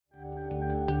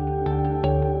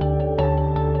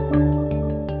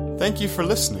Thank you for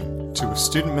listening to a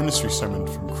student ministry sermon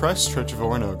from Christ Church of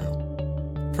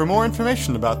Oronogo. For more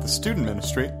information about the student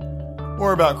ministry,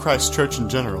 or about Christ Church in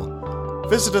general,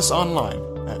 visit us online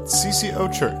at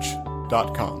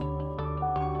ccochurch.com.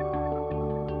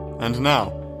 And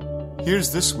now,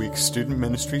 here's this week's student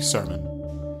ministry sermon.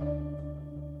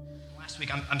 Last week,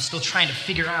 I'm still trying to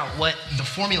figure out what the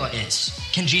formula is.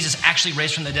 Can Jesus actually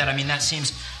raise from the dead? I mean, that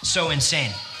seems so insane.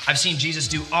 I've seen Jesus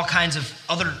do all kinds of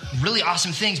other really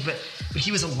awesome things, but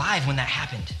he was alive when that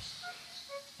happened.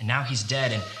 And now he's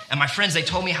dead. And my friends, they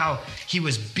told me how he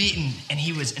was beaten and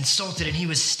he was insulted and he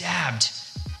was stabbed.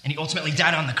 And he ultimately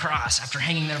died on the cross after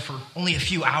hanging there for only a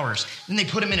few hours. Then they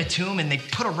put him in a tomb and they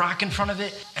put a rock in front of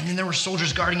it. And then there were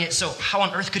soldiers guarding it. So how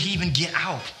on earth could he even get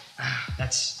out?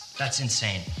 That's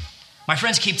insane. My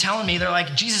friends keep telling me, they're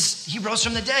like, Jesus, he rose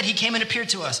from the dead. He came and appeared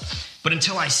to us. But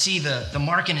until I see the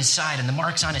mark in his side and the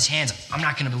marks on his hands, I'm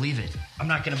not going to believe it. I'm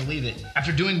not going to believe it.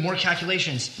 After doing more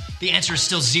calculations, the answer is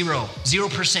still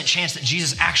 0% chance that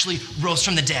Jesus actually rose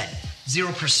from the dead.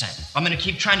 0%. I'm going to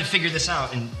keep trying to figure this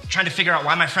out and trying to figure out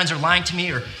why my friends are lying to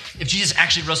me or if Jesus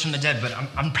actually rose from the dead. But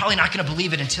I'm probably not going to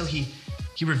believe it until he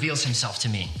reveals himself to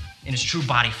me in his true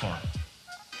body form.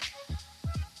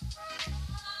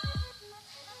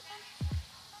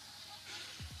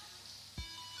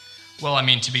 Well, I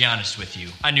mean, to be honest with you,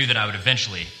 I knew that I would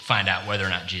eventually find out whether or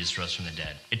not Jesus rose from the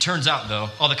dead. It turns out, though,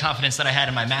 all the confidence that I had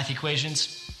in my math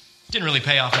equations didn't really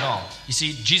pay off at all. You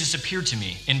see, Jesus appeared to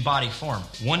me in body form.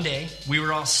 One day, we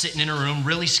were all sitting in a room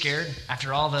really scared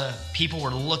after all the people were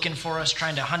looking for us,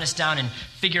 trying to hunt us down and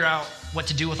figure out what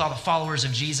to do with all the followers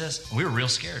of Jesus. We were real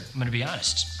scared, I'm going to be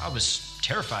honest. I was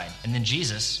terrified. And then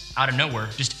Jesus, out of nowhere,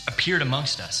 just appeared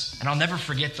amongst us. And I'll never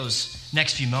forget those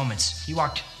next few moments. He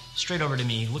walked straight over to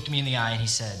me, looked me in the eye, and he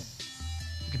said,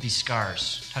 "Look at these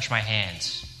scars. Touch my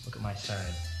hands. Look at my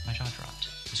side." My jaw dropped.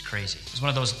 It was crazy. It was one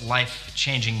of those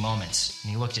life-changing moments.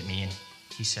 And he looked at me and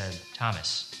he said,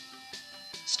 "Thomas,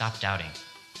 stop doubting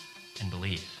and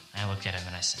believe." And I looked at him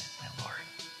and I said, "My Lord,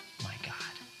 my God."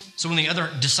 So when the other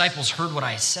disciples heard what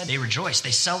I said, they rejoiced.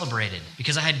 They celebrated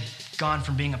because I had gone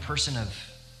from being a person of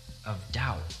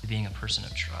doubt to being a person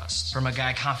of trust. From a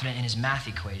guy confident in his math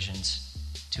equations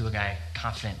to a guy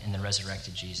confident in the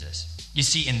resurrected Jesus. You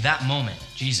see, in that moment,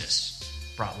 Jesus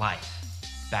brought life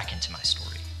back into my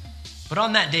story. But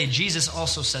on that day, Jesus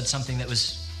also said something that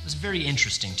was very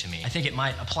interesting to me. I think it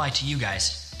might apply to you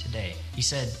guys today. He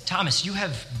said, "Thomas, you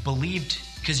have believed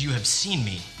because you have seen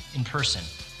me in person,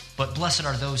 but blessed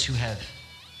are those who have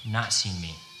not seen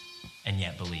me and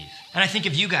yet believe." And I think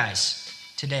of you guys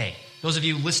today, those of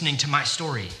you listening to my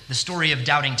story, the story of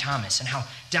Doubting Thomas, and how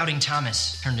Doubting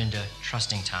Thomas turned into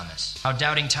Trusting Thomas. How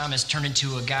Doubting Thomas turned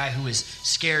into a guy who was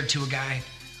scared to a guy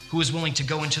who was willing to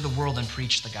go into the world and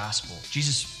preach the gospel.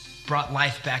 Jesus brought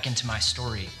life back into my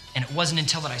story, and it wasn't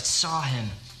until that I saw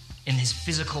him in his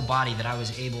physical body that I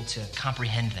was able to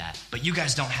comprehend that. But you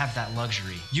guys don't have that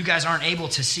luxury. You guys aren't able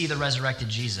to see the resurrected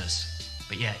Jesus,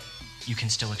 but yet you can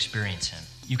still experience him.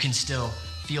 You can still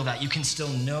feel that. You can still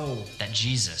know that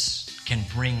Jesus can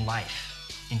bring life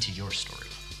into your story.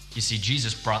 You see,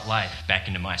 Jesus brought life back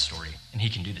into my story, and he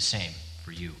can do the same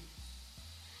for you.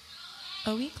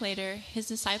 A week later, his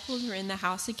disciples were in the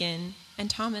house again, and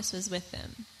Thomas was with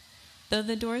them. Though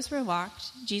the doors were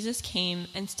locked, Jesus came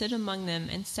and stood among them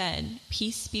and said,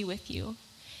 "Peace be with you."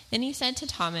 Then he said to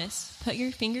Thomas, "Put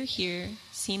your finger here,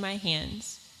 see my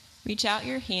hands. Reach out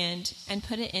your hand and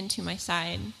put it into my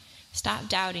side. Stop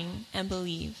doubting and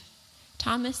believe."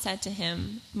 Thomas said to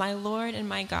him, "My Lord and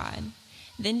my God."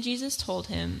 Then Jesus told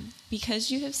him,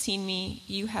 "Because you have seen me,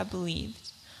 you have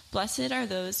believed. Blessed are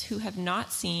those who have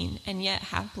not seen and yet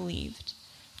have believed."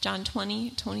 John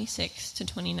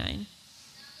 20:26-29.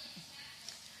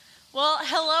 Well,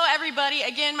 hello, everybody.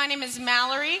 Again, my name is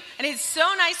Mallory, and it's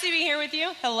so nice to be here with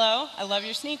you. Hello. I love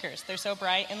your sneakers. They're so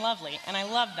bright and lovely, and I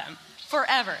love them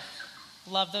forever.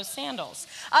 Love those sandals.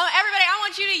 Everybody, I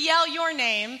want you to yell your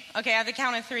name, okay, at the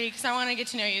count of 3, because I want to get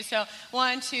to know you. So,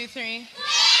 1, 2, 3.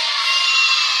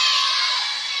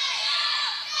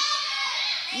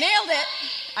 Nailed it.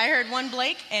 I heard 1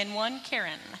 Blake and 1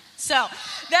 Karen. So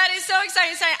that is so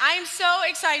exciting. I am so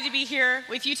excited to be here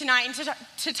with you tonight and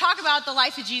to talk about the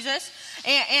life of Jesus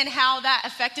and how that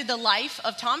affected the life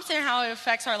of Thomas and how it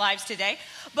affects our lives today.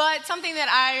 But something that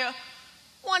I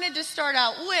wanted to start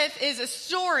out with is a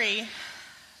story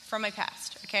from my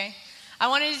past, okay? I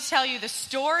wanted to tell you the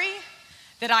story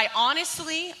that I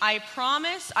honestly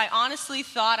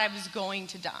thought I was going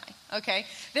to die, okay?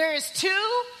 There is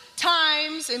 2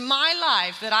 times in my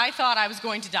life that I thought I was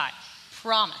going to die.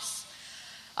 Promise.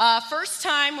 First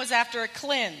time was after a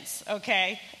cleanse,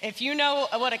 okay? If you know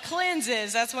what a cleanse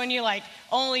is, that's when you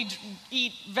only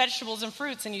eat vegetables and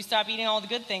fruits and you stop eating all the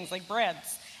good things like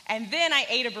breads. And then I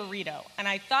ate a burrito, and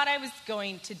I thought I was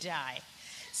going to die.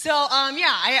 So,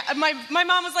 my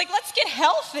mom was like, let's get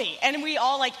healthy. And we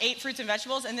all ate fruits and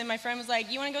vegetables. And then my friend was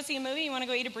like, you want to go see a movie? You want to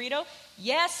go eat a burrito?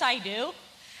 Yes, I do.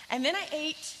 And then I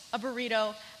ate a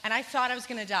burrito, and I thought I was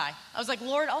going to die. I was like,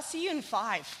 Lord, I'll see you in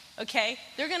 5, okay?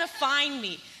 They're going to find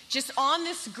me just on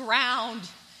this ground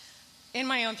in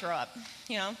my own throw up,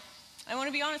 I want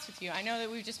to be honest with you. I know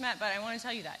that we've just met, but I want to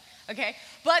tell you that, okay?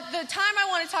 But the time I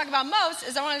want to talk about most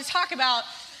is I want to talk about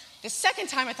the second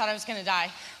time I thought I was going to die,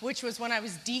 which was when I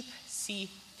was deep sea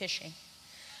fishing,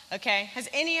 okay? Has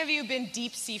any of you been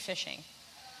deep sea fishing?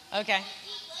 Okay.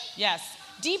 Yes.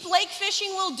 Deep lake fishing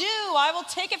will do. I will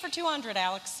take it for 200,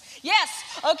 Alex. Yes,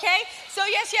 okay? So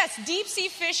yes, deep sea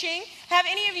fishing. Have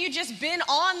any of you just been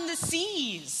on the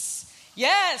seas?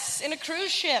 Yes, in a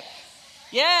cruise ship.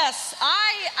 Yes,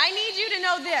 I need you to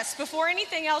know this. Before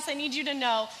anything else, I need you to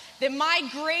know that my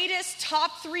greatest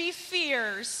top 3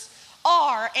 fears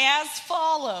are as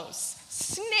follows: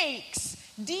 snakes,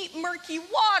 deep murky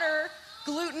water,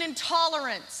 gluten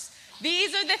intolerance.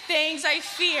 These are the things I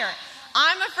fear.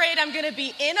 I'm afraid I'm going to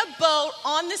be in a boat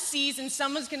on the seas and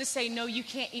someone's going to say, no, you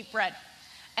can't eat bread.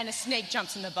 And a snake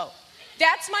jumps in the boat.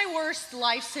 That's my worst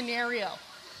life scenario.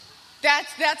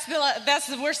 That's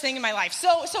the worst thing in my life.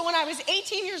 So when I was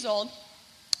 18 years old,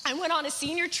 I went on a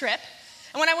senior trip.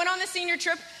 And when I went on the senior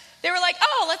trip, they were like,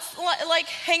 oh, let's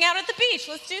hang out at the beach.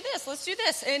 Let's do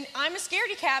this. And I'm a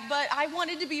scaredy cat, but I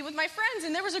wanted to be with my friends.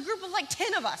 And there was a group of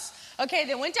 10 of us. Okay,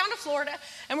 they went down to Florida,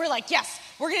 and we're like, yes,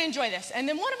 we're going to enjoy this. And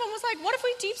then one of them was like, what if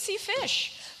we deep sea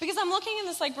fish? Because I'm looking in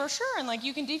this brochure, and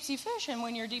you can deep sea fish, and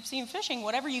when you're deep sea fishing,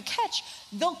 whatever you catch,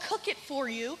 they'll cook it for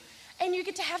you, and you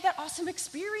get to have that awesome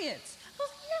experience. I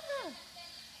was like,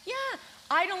 yeah,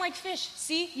 I don't like fish.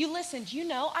 See, you listened.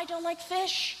 I don't like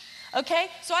fish.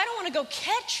 Okay, so I don't want to go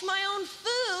catch my own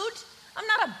food. I'm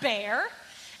not a bear.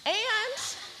 And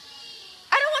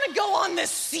I don't want to go on the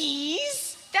seas.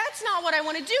 That's not what I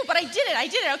want to do, but I did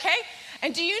it, okay?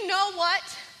 And do you know what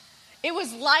it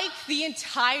was like the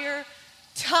entire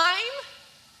time?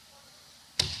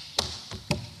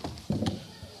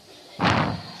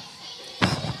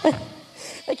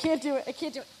 I can't do it.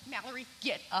 Mallory,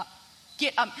 get up.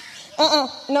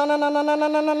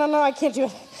 No, I can't do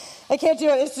it.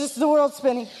 It's just the world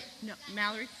spinning. No,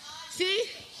 Mallory. See?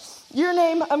 Your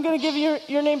name, I'm going to give you,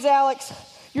 your name's Alex.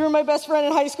 You were my best friend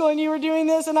in high school, and you were doing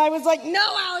this, and I was like, no,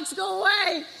 Alex, go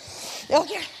away.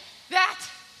 Okay, that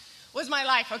was my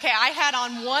life. Okay, I had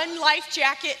on one life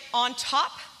jacket on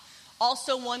top,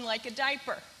 also one like a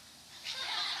diaper.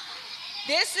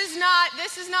 This is not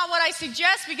what I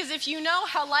suggest, because if you know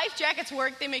how life jackets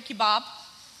work, they make you bob.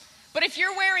 But if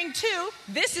you're wearing 2,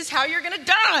 this is how you're going to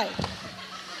die.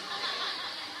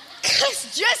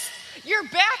 Because just your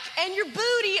back and your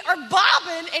booty are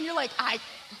bobbing, and you're like, I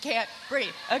can't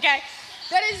breathe, okay?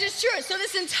 That is just true. So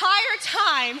this entire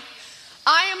time,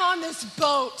 I am on this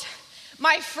boat.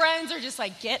 My friends are just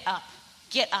like, get up,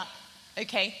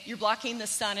 okay? You're blocking the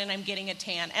sun, and I'm getting a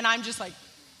tan. And I'm just like,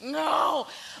 no.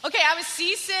 Okay, I was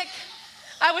seasick.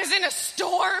 I was in a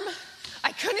storm.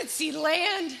 I couldn't see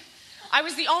land. I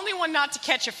was the only one not to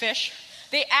catch a fish.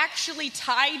 They actually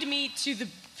tied me to the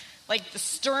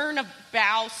stern of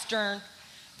bow stern,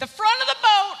 the front of the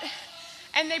boat,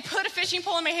 and they put a fishing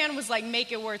pole in my hand and was like,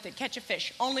 make it worth it, catch a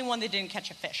fish. Only one that didn't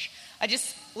catch a fish. I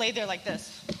just laid there like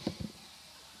this.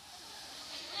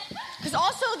 Because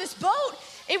also this boat,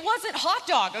 it wasn't hot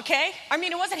dog, okay? I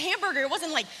mean, it wasn't hamburger. It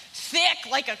wasn't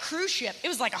thick like a cruise ship. It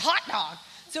was like a hot dog.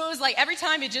 So it was like every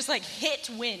time it just hit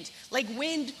wind, like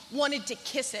wind wanted to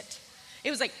kiss it.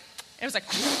 It was like, and I was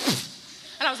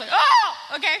like, oh,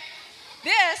 okay.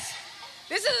 This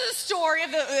is a story of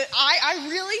I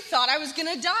really thought I was going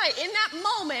to die. In that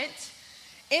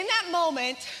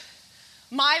moment,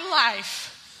 my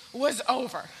life was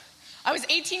over. I was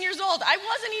 18 years old. I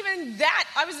wasn't even that.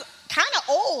 I was kind of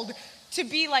old to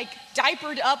be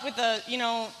diapered up with a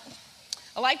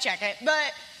life jacket.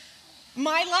 But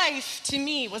my life to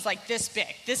me was this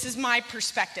big. This is my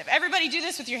perspective. Everybody do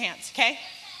this with your hands, okay?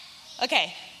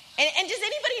 Okay. And does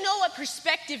anybody know what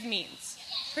perspective means?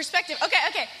 Perspective.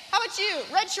 Okay. How about you?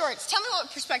 Red shorts. Tell me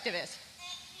what perspective is.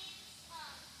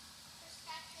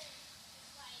 Perspective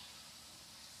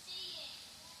is seeing.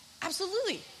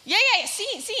 Absolutely. Yeah.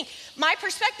 Seeing. My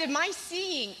perspective, my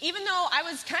seeing. Even though I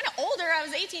was kind of older, I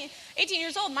was 18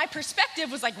 years old, my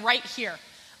perspective was right here.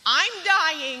 I'm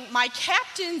dying. My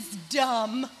captain's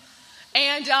dumb.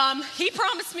 And he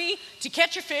promised me to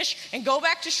catch a fish and go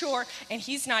back to shore, and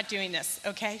he's not doing this,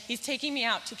 okay? He's taking me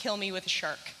out to kill me with a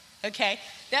shark, okay?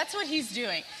 That's what he's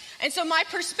doing. And so my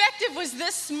perspective was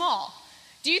this small.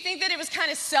 Do you think that it was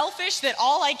kind of selfish that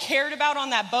all I cared about on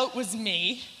that boat was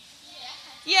me?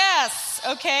 Yes,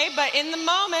 okay, but in the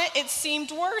moment, it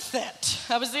seemed worth it.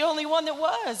 I was the only one that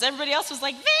was. Everybody else was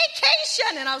like,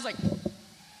 vacation, and I was like,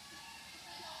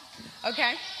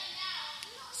 okay.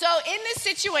 So in this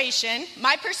situation,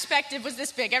 my perspective was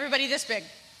this big. Everybody this big,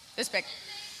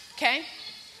 okay?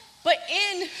 But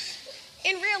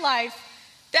in real life,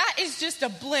 that is just a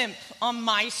blimp on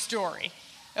my story,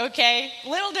 okay?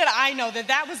 Little did I know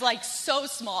that was like so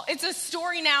small. It's a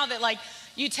story now that like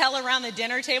you tell around the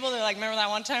dinner table. They're like, remember that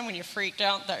one time when you freaked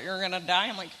out that you're gonna die?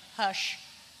 I'm like, hush,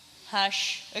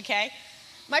 okay?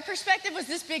 My perspective was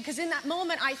this big because in that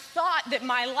moment, I thought that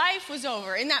my life was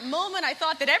over. In that moment, I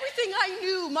thought that everything I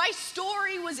knew, my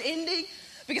story was ending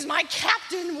because my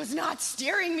captain was not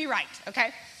steering me right,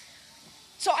 okay?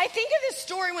 So I think of this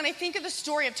story when I think of the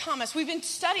story of Thomas. We've been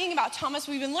studying about Thomas.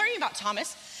 We've been learning about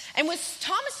Thomas. And with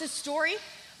Thomas's story,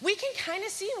 we can kind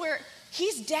of see where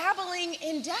he's dabbling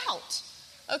in doubt,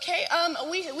 okay?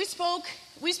 We spoke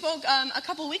a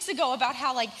couple weeks ago about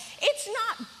how, like, it's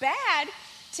not bad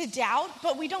to doubt,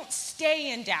 but we don't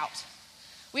stay in doubt.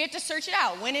 We have to search it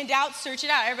out. When in doubt, search it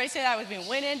out. Everybody say that with me.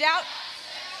 When in doubt,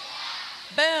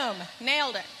 boom,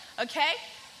 nailed it, okay?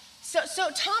 So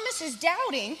Thomas is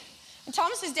doubting, and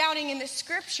Thomas is doubting in this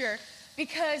scripture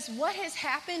because what has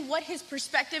happened, what his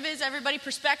perspective is, everybody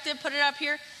perspective, put it up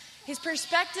here. His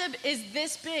perspective is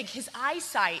this big. His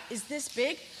eyesight is this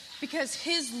big because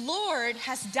his Lord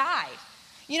has died.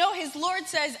 You know, his Lord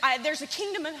says, there's a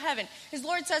kingdom of heaven. His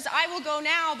Lord says, I will go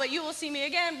now, but you will see me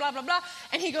again, blah, blah, blah.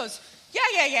 And he goes, yeah.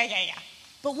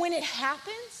 But when it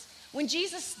happens, when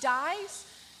Jesus dies,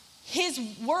 his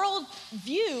world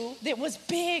view that was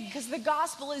big, because the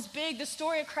gospel is big, the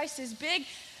story of Christ is big,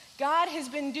 God has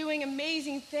been doing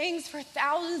amazing things for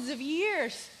thousands of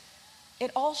years.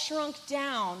 It all shrunk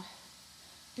down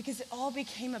because it all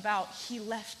became about he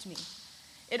left me.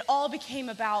 It all became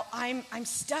about I'm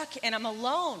stuck and I'm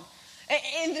alone.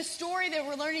 In the story that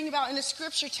we're learning about in the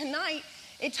scripture tonight,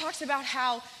 it talks about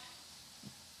how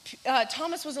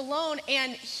Thomas was alone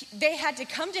and they had to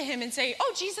come to him and say,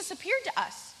 oh, Jesus appeared to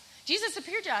us. Jesus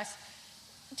appeared to us.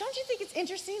 Don't you think it's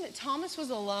interesting that Thomas was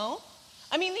alone?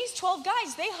 I mean, these 12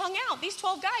 guys, they hung out. These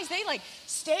 12 guys, they like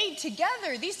stayed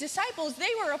together. These disciples, they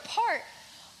were a part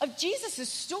of Jesus'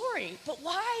 story. But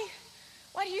why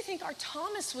do you think our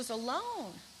Thomas was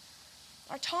alone?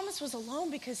 Our Thomas was alone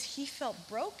because he felt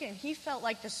broken. He felt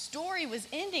like the story was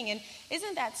ending. And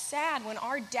isn't that sad when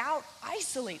our doubt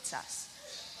isolates us?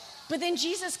 But then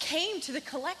Jesus came to the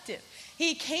collective.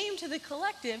 He came to the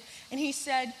collective and he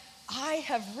said, I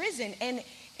have risen. And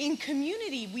in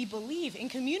community, we believe. In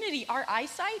community, our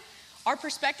eyesight, our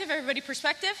perspective, everybody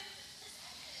perspective,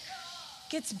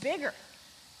 gets bigger.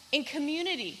 In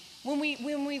community, when we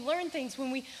learn things,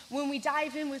 when we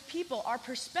dive in with people, our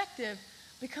perspective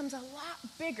becomes a lot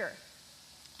bigger.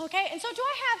 Okay, and so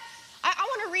I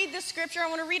want to read this scripture. I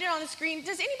want to read it on the screen.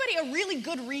 Does anybody a really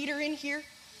good reader in here?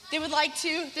 They would like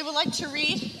to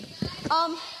read.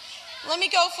 Let me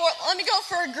go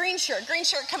for a green shirt. Green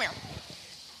shirt, come here.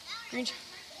 Green shirt.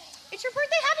 It's your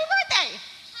birthday. Happy birthday!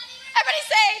 Everybody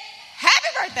say happy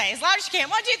birthday as loud as you can.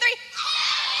 1, 2,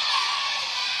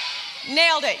 3.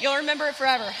 Nailed it. You'll remember it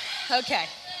forever. Okay.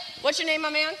 What's your name, my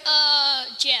man?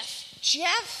 Jeff.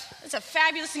 Jeff? That's a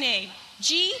fabulous name.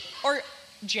 G or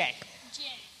J? J.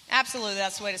 Absolutely,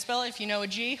 that's the way to spell it if you know a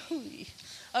G.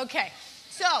 Okay,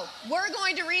 so we're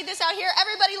going to read this out here.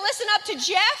 Everybody listen up to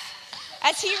Jeff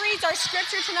as he reads our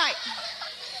scripture tonight.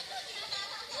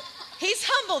 He's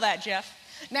humble, that Jeff.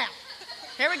 Now,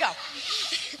 here we go.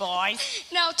 Boys.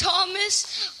 Now,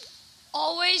 Thomas,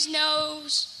 always known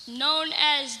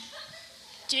as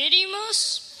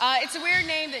Didymus. It's a weird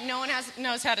name that no one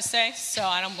knows how to say, so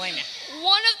I don't blame you.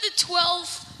 One of the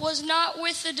 12 was not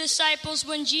with the disciples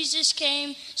when Jesus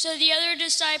came, so the other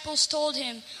disciples told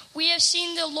him, "We have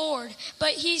seen the Lord."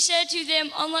 But he said to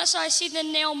them, "Unless I see the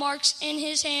nail marks in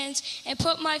his hands, and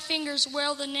put my fingers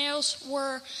where the nails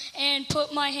were, and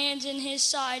put my hands in his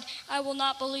side, I will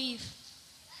not believe."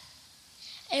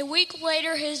 A week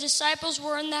later, his disciples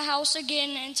were in the house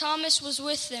again, and Thomas was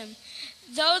with them.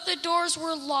 Though the doors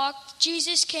were locked,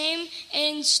 Jesus came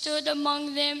and stood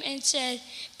among them and said,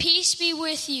 "Peace be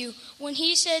with you." When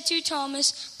he said to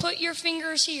Thomas, "Put your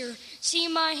fingers here. See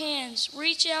my hands.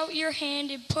 Reach out your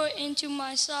hand and put into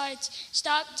my sides.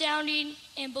 Stop doubting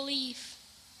and believe."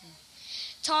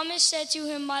 Thomas said to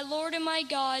him, "My Lord and my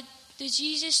God." The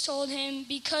Jesus told him,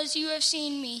 "Because you have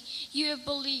seen me, you have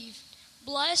believed.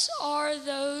 Blessed are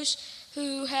those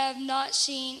who have not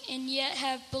seen and yet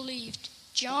have believed."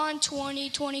 John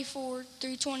 20:24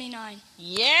 through 29.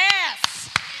 Yes!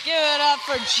 Give it up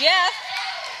for Jeff.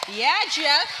 Yeah,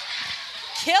 Jeff.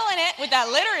 Killing it with that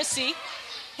literacy.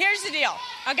 Here's the deal.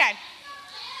 Okay.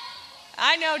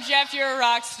 I know, Jeff, you're a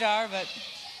rock star, but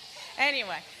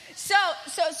anyway.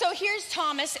 So here's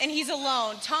Thomas, and he's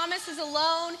alone. Thomas is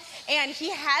alone, and he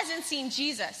hasn't seen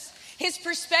Jesus. His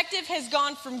perspective has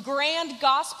gone from grand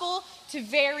gospel to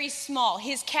very small.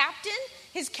 His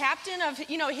captain of,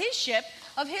 his ship,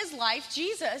 of his life,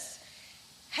 Jesus,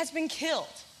 has been killed.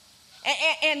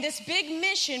 And this big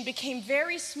mission became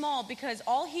very small because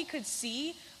all he could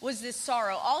see was this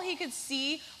sorrow. All he could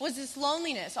see was this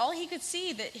loneliness. All he could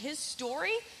see that his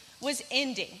story was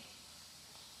ending.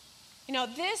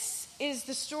 This is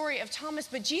the story of Thomas,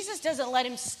 but Jesus doesn't let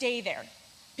him stay there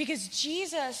because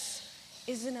Jesus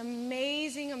is an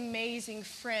amazing, amazing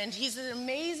friend. He's an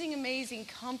amazing, amazing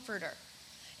comforter.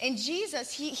 And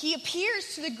Jesus, he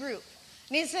appears to the group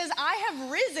and he says, "I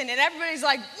have risen." And everybody's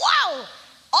like, "Wow,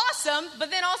 awesome."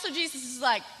 But then also Jesus is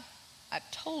like, "I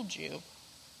told you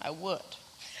I would."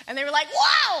 And they were like,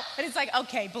 "Wow." And it's like,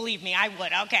 "Okay, believe me, I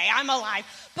would. Okay, I'm alive."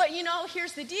 But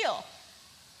here's the deal.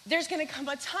 There's going to come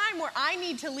a time where I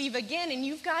need to leave again, and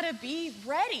you've got to be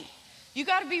ready. You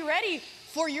got to be ready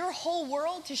for your whole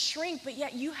world to shrink, but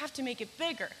yet you have to make it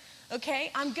bigger.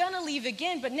 Okay? I'm going to leave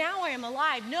again, but now I am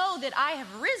alive. Know that I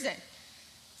have risen.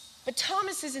 But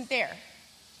Thomas isn't there.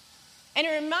 And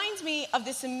it reminds me of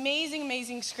this amazing,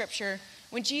 amazing scripture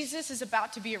when Jesus is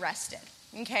about to be arrested.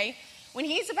 Okay? When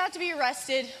he's about to be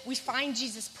arrested, we find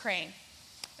Jesus praying.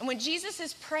 And when Jesus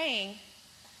is praying,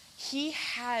 he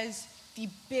has the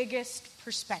biggest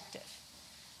perspective.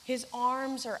 His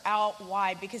arms are out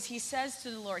wide because he says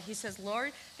to the Lord, he says,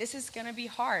 "Lord, this is going to be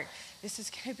hard. This is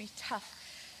going to be tough.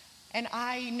 And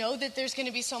I know that there's going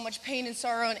to be so much pain and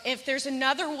sorrow. And if there's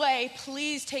another way,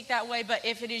 please take that way. But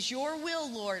if it is your will,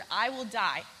 Lord, I will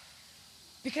die."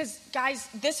 Because, guys,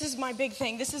 this is my big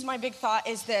thing. This is my big thought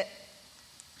is that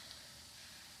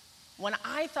when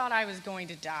I thought I was going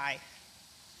to die,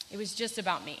 it was just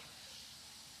about me.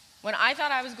 When I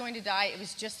thought I was going to die, it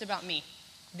was just about me,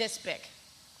 this big.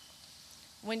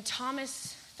 When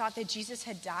Thomas thought that Jesus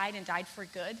had died and died for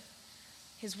good,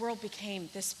 his world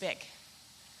became this big.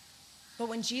 But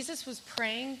when Jesus was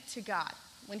praying to God,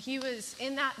 when he was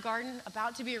in that garden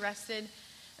about to be arrested,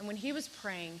 and when he was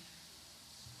praying,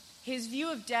 his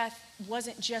view of death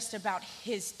wasn't just about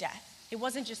his death. It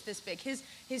wasn't just this big. His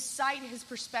sight, his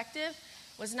perspective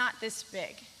was not this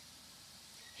big.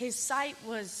 His sight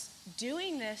was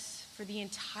doing this for the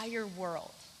entire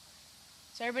world.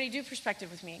 So everybody do perspective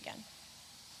with me again.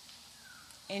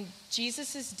 And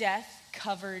Jesus' death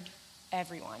covered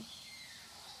everyone.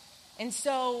 And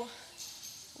so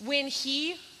when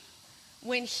he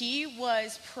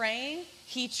was praying,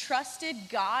 he trusted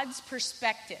God's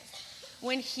perspective.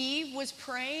 When he was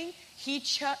praying, he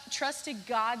trusted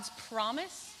God's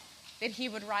promise that he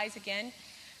would rise again.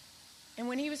 And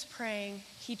when he was praying,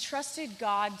 he trusted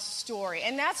God's story.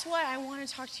 And that's what I want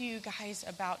to talk to you guys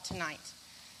about tonight,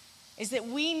 is that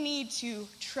we need to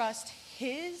trust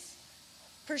his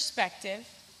perspective.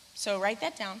 So write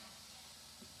that down.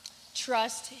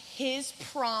 Trust his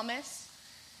promise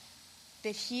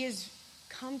that he has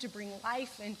come to bring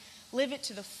life and live it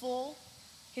to the full.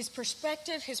 His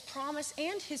perspective, his promise,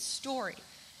 and his story.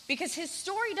 Because his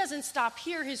story doesn't stop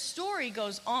here. His story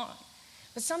goes on.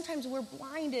 But sometimes we're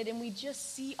blinded and we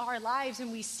just see our lives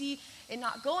and we see it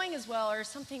not going as well or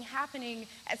something happening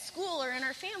at school or in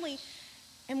our family.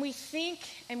 And we think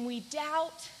and we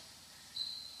doubt.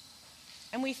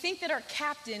 And we think that our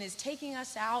captain is taking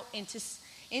us out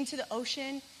into the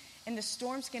ocean and the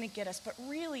storm's going to get us. But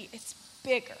really, it's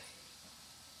bigger.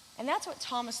 And that's what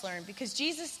Thomas learned, because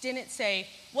Jesus didn't say,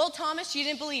 "Well, Thomas, you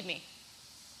didn't believe me.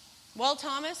 Well,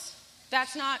 Thomas,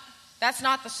 that's not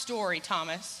the story,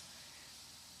 Thomas."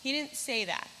 He didn't say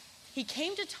that. He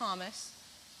came to Thomas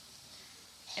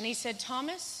and he said,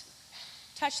 "Thomas,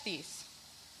 touch these.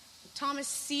 Thomas,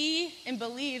 see and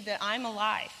believe that I'm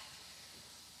alive.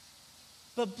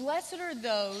 But blessed are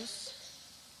those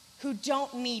who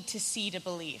don't need to see to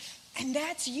believe." And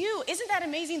that's you. Isn't that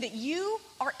amazing that you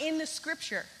are in the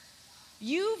scripture?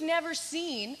 You've never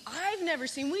seen, I've never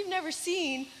seen, we've never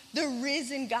seen the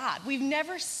risen God. We've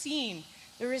never seen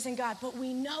the risen God, but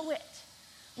we know it.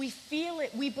 We feel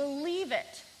it. We believe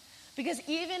it. Because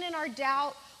even in our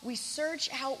doubt, we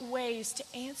search out ways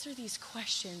to answer these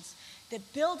questions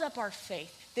that build up our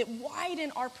faith, that widen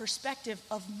our perspective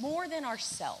of more than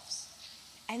ourselves.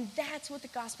 And that's what the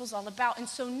gospel's all about. And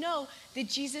so know that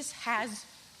Jesus has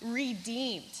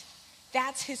redeemed.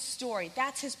 That's his story.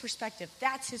 That's his perspective.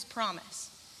 That's his promise.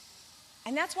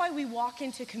 And that's why we walk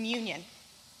into communion.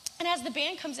 And as the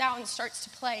band comes out and starts to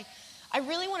play, I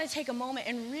really want to take a moment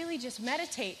and really just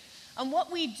meditate on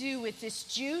what we do with this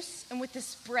juice and with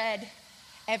this bread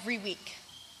every week.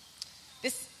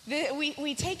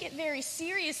 We take it very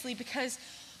seriously because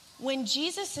when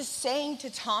Jesus is saying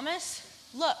to Thomas,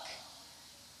 look,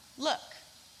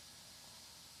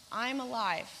 I'm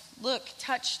alive. Look,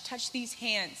 touch these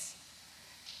hands.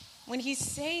 When he's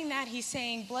saying that, he's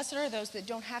saying, blessed are those that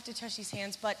don't have to touch these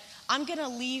hands, but I'm going to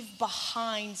leave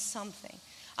behind something.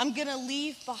 I'm going to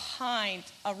leave behind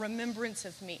a remembrance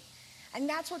of me. And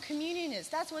that's what communion is.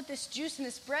 That's what this juice and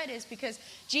this bread is, because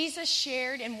Jesus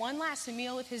shared in one last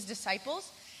meal with his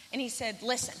disciples, and he said,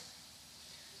 listen.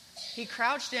 He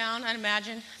crouched down, I'd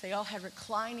imagine they all had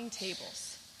reclining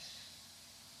tables.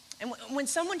 And when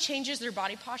someone changes their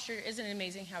body posture, isn't it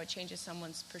amazing how it changes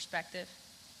someone's perspective,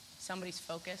 somebody's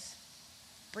focus?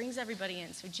 Brings everybody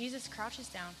in. So Jesus crouches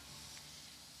down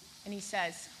and he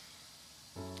says,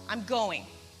 I'm going.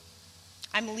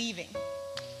 I'm leaving.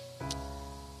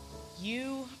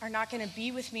 You are not going to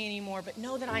be with me anymore, but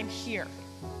know that I'm here.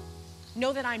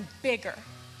 Know that I'm bigger.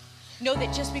 Know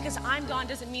that just because I'm gone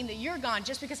doesn't mean that you're gone.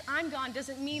 Just because I'm gone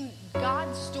doesn't mean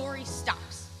God's story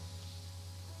stops.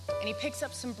 And he picks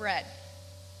up some bread.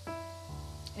 And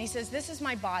he says, this is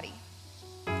my body.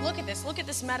 Look at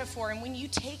this metaphor. And when you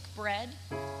take bread,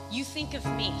 you think of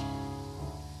me.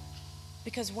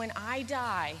 Because when I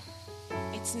die,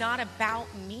 it's not about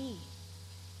me.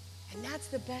 And that's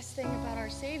the best thing about our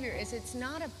Savior, is it's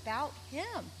not about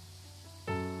him.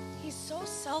 He's so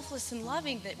selfless and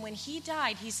loving that when he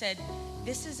died, he said,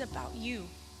 this is about you.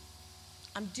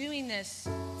 I'm doing this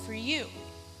for you.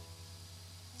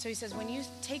 So he says, when you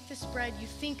take this bread, you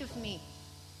think of me.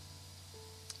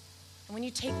 And when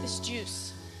you take this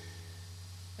juice,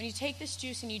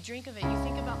 and you drink of it, you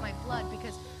think about my blood,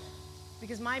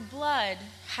 because my blood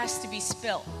has to be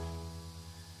spilled.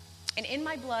 And in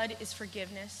my blood is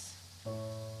forgiveness.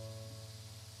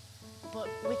 But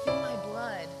within my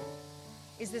blood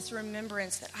is this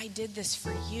remembrance that I did this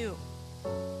for you.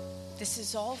 This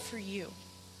is all for you.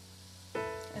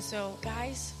 And so,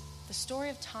 guys, the story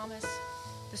of Thomas,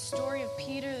 the story of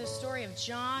Peter, the story of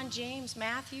John, James,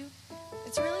 Matthew,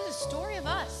 it's really the story of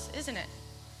us, isn't it?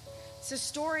 It's a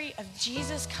story of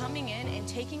Jesus coming in and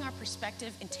taking our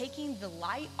perspective and taking the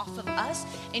light off of us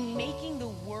and making the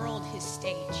world his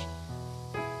stage.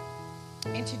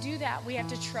 And to do that, we have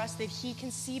to trust that he can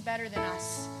see better than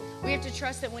us. We have to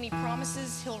trust that when he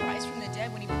promises he'll rise from the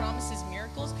dead, when he promises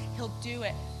miracles, he'll do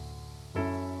it.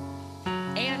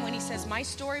 And when he says, my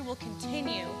story will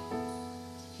continue,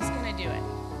 he's going to do it.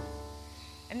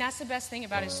 And that's the best thing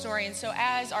about his story. And so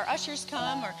as our ushers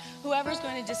come, or whoever's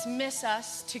going to dismiss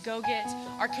us to go get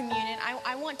our communion,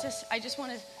 I want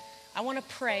to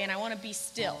pray, and I want to be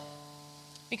still.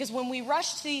 Because when we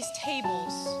rush to these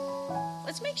tables,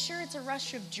 let's make sure it's a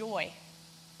rush of joy,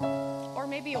 or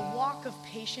maybe a walk of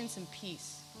patience and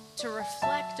peace, to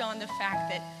reflect on the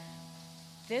fact that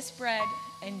this bread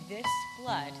and this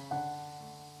blood,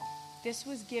 this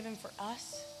was given for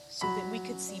us so that we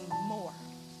could see more.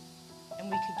 And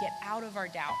we could get out of our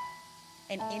doubt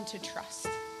and into trust.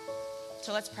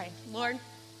 So let's pray. Lord,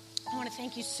 I want to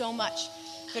thank you so much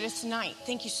for this night.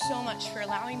 Thank you so much for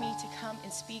allowing me to come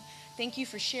and speak. Thank you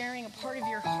for sharing a part of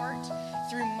your heart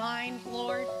through mine,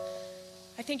 Lord.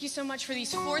 I thank you so much for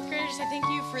these fourth graders. I thank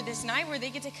you for this night where they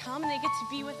get to come and they get to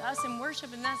be with us and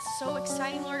worship, and that's so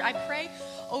exciting, Lord. I pray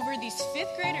over these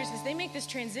fifth graders as they make this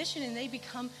transition and they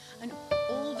become an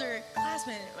older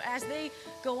classman. As they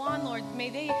go on, Lord,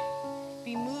 may they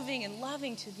be moving and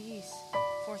loving to these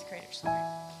fourth graders, Lord.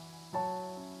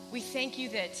 We thank you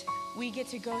that we get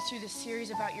to go through this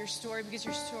series about your story, because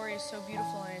your story is so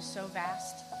beautiful and is so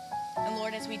vast. And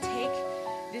Lord, as we take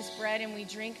this bread and we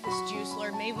drink this juice,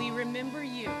 Lord, may we remember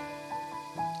you.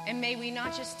 And may we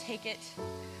not just take it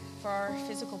for our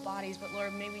physical bodies, but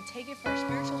Lord, may we take it for our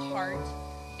spiritual heart,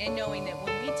 and knowing that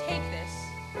when we take this,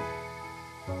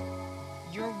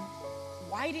 you're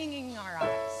widening our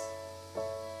eyes.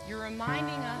 You're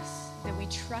reminding us that we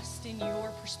trust in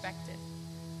your perspective,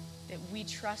 that we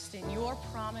trust in your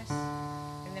promise,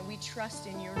 and that we trust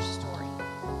in your story.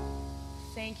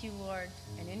 Thank you, Lord,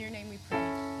 and in your name we pray.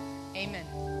 Amen.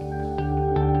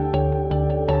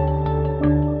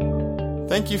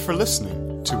 Thank you for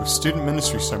listening to a student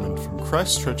ministry sermon from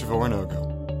Christ Church of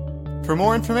Oronogo. For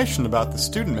more information about the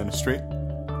student ministry,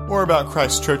 or about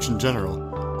Christ Church in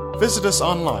general, visit us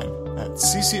online at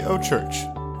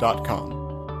ccochurch.com.